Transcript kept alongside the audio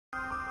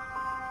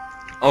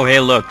Oh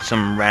hey look,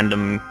 some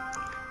random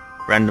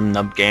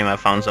nub game I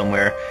found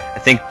somewhere. I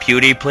think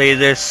Pewdie played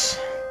this.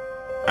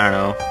 I don't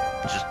know.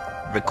 Just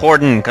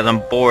recording because I'm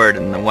bored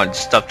and I want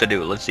stuff to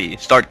do. Let's see.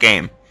 Start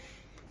game.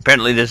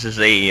 Apparently this is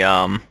a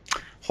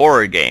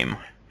horror game.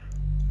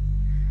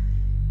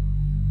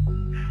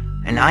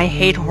 And I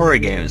hate horror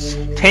games.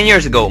 10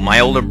 years ago, my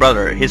older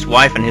brother, his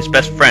wife, and his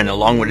best friend,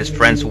 along with his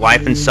friend's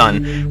wife and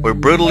son, were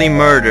brutally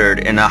murdered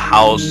in a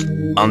house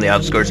on the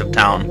outskirts of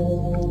town.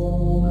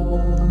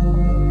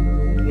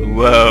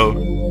 Whoa.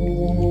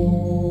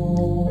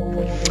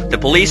 The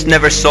police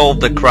never solved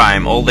the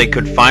crime. All they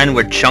could find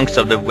were chunks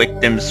of the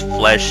victim's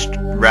flesh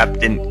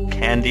wrapped in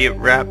candy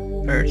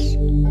wrappers.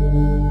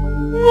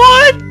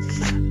 What?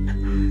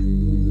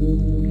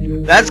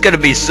 That's gonna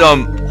be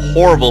some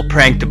horrible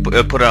prank to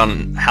put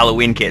on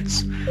Halloween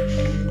kids.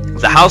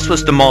 The house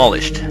was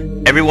demolished.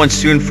 Everyone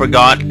soon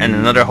forgot, and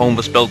another home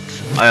was built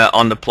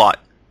on the plot,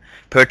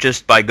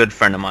 purchased by a good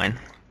friend of mine.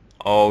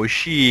 Oh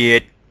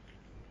shit.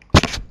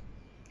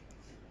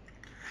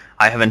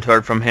 I haven't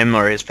heard from him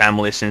or his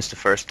family since the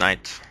first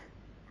night.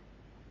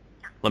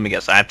 Let me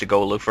guess, I have to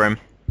go look for him.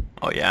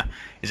 Oh yeah.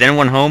 Is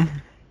anyone home?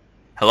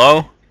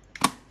 Hello?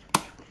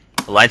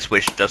 The light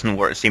switch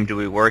doesn't seem to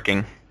be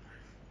working.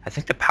 I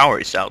think the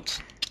power is out.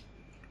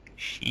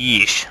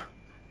 Sheesh.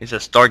 It's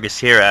as dark as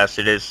here as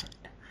it is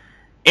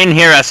in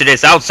here as it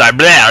is outside.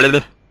 Blah, blah,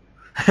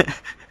 blah.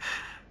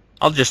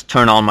 I'll just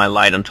turn on my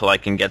light until I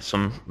can get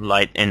some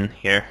light in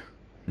here.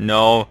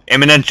 No.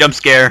 Imminent jump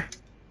scare.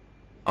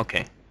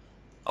 Okay.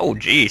 Oh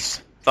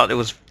jeez. Thought it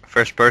was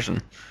first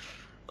person.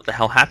 What the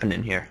hell happened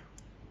in here?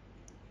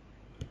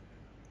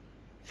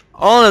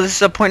 Oh, this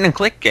is a point and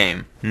click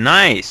game.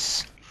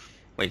 Nice.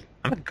 Wait,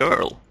 I'm a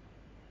girl.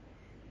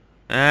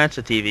 That's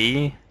a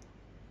TV.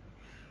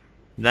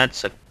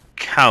 That's a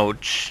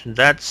couch.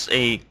 That's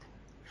a...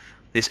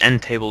 This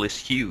end table is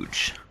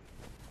huge.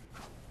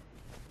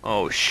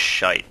 Oh,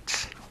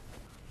 shite.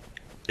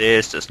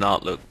 This does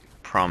not look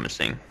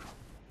promising.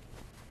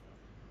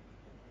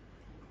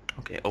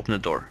 Okay, open the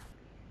door.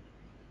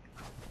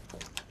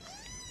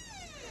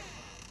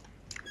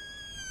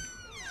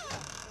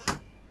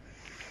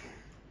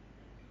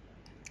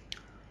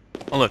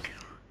 Oh, look.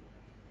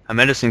 A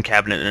medicine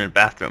cabinet in a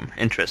bathroom.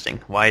 Interesting.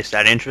 Why is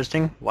that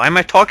interesting? Why am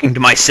I talking to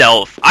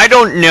myself? I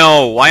don't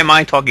know. Why am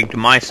I talking to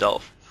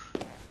myself?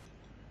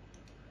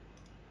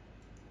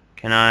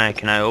 Can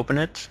I open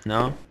it?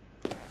 No.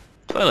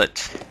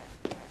 Toilet.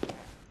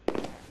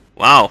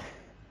 Wow.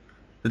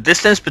 The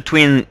distance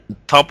between the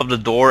top of the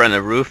door and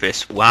the roof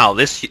is... Wow,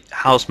 this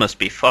house must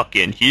be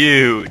fucking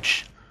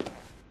huge.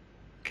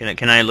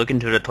 Can I look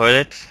into the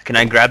toilet? Can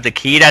I grab the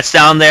key that's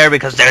down there?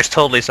 Because there's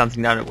totally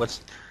something down there.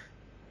 What's...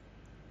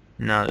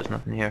 No, there's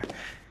nothing here.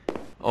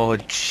 Oh,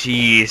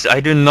 jeez.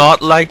 I do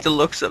not like the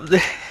looks of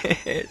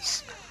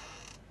this.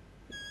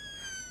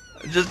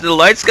 Just the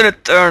light's gonna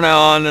turn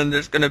on and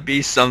there's gonna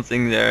be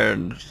something there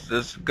and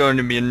it's going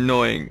to be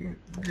annoying.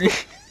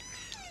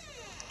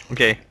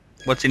 Okay,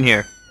 what's in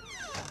here?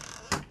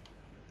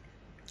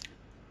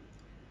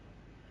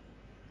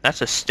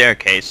 That's a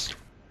staircase.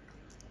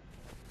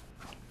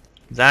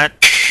 That...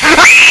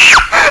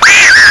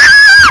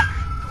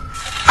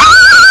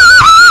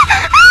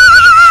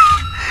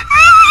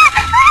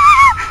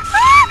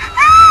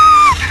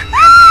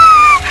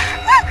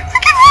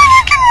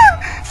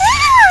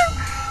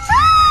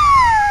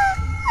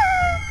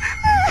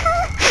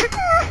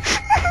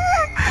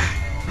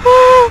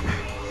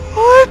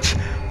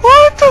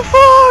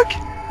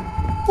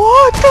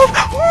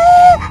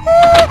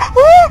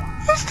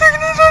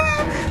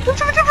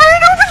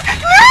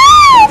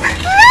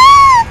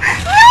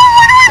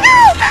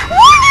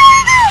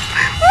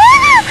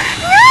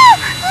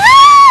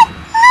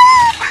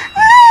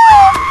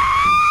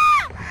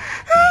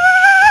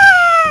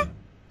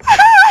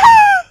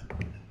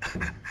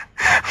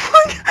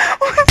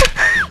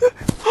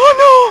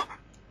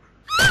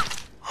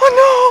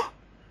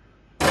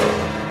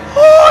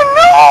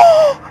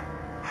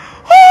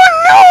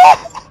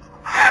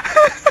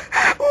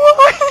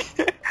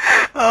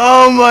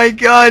 Oh my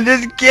god,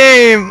 this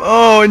game!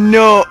 Oh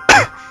no!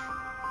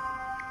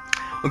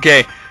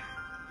 Okay.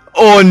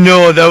 Oh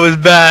no, that was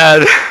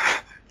bad.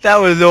 That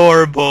was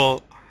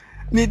horrible.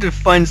 Need to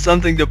find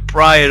something to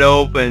pry it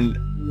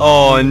open.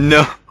 Oh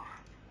no.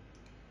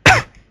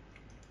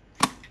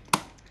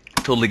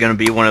 Totally gonna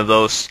be one of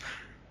those.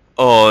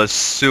 Oh,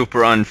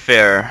 super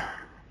unfair.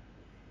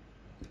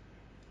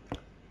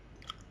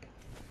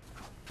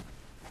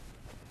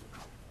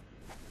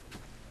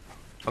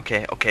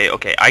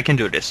 Okay, I can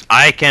do this.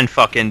 I can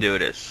fucking do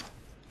this.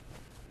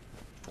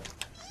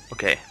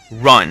 Okay,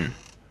 run.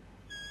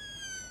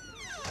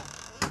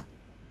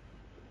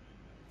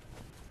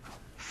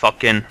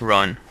 Fucking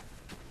run.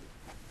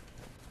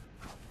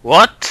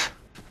 What?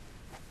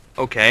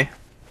 Okay.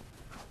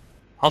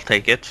 I'll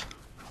take it.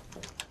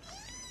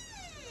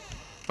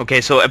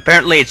 Okay, so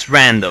apparently it's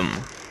random.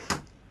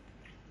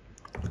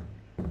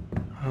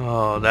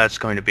 Oh, that's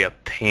going to be a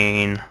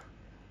pain.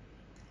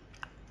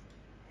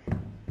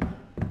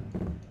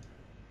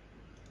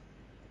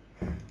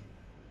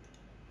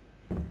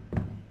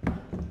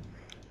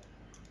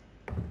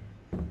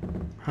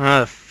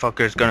 Ah, the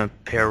fucker's gonna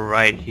appear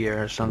right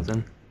here or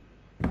something.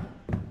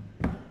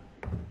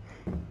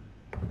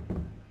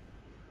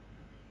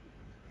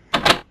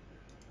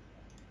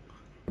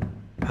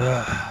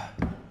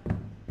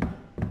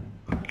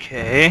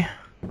 Okay.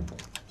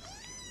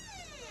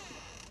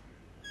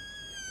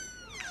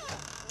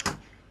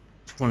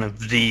 It's one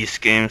of these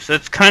games.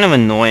 That's kind of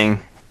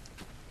annoying.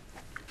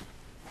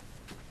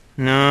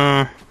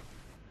 No.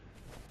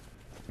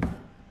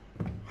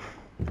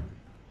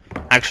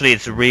 Actually,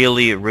 it's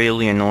really,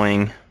 really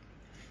annoying.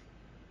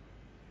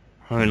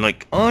 I mean,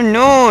 like, oh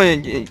no!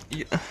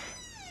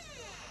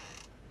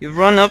 You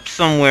run up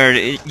somewhere,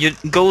 you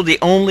go the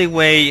only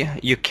way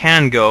you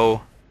can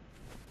go,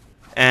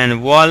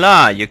 and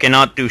voila, you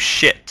cannot do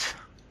shit.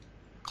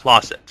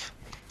 Closet.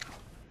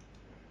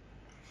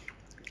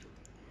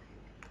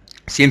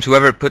 Seems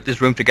whoever put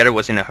this room together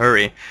was in a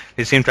hurry.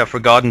 They seem to have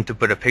forgotten to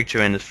put a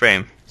picture in this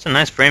frame. It's a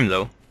nice frame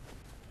though.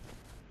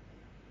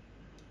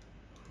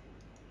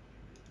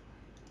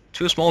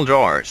 2 small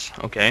drawers,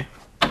 okay.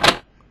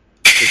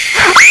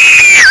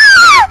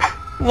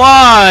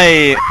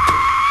 Why?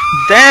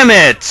 Damn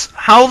it!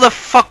 How the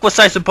fuck was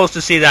I supposed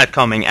to see that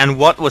coming? And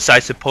what was I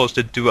supposed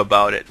to do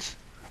about it?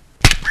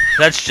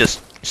 That's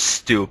just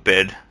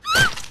stupid.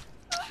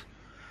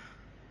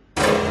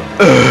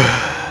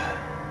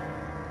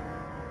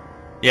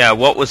 Yeah,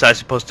 what was I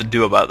supposed to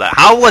do about that?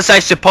 How was I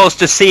supposed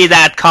to see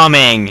that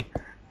coming?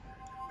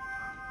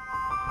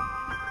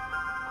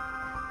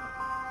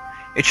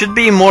 It should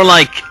be more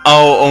like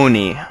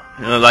Oni,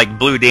 like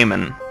Blue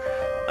Demon.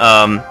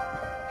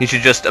 He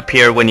should just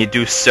appear when you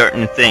do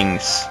certain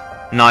things,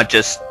 not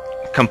just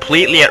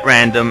completely at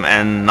random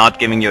and not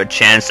giving you a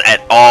chance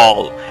at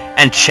all.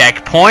 And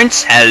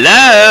checkpoints?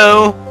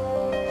 Hello?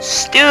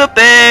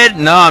 Stupid!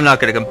 No, I'm not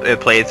gonna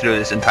play through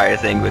this entire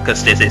thing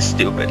because this is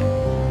stupid.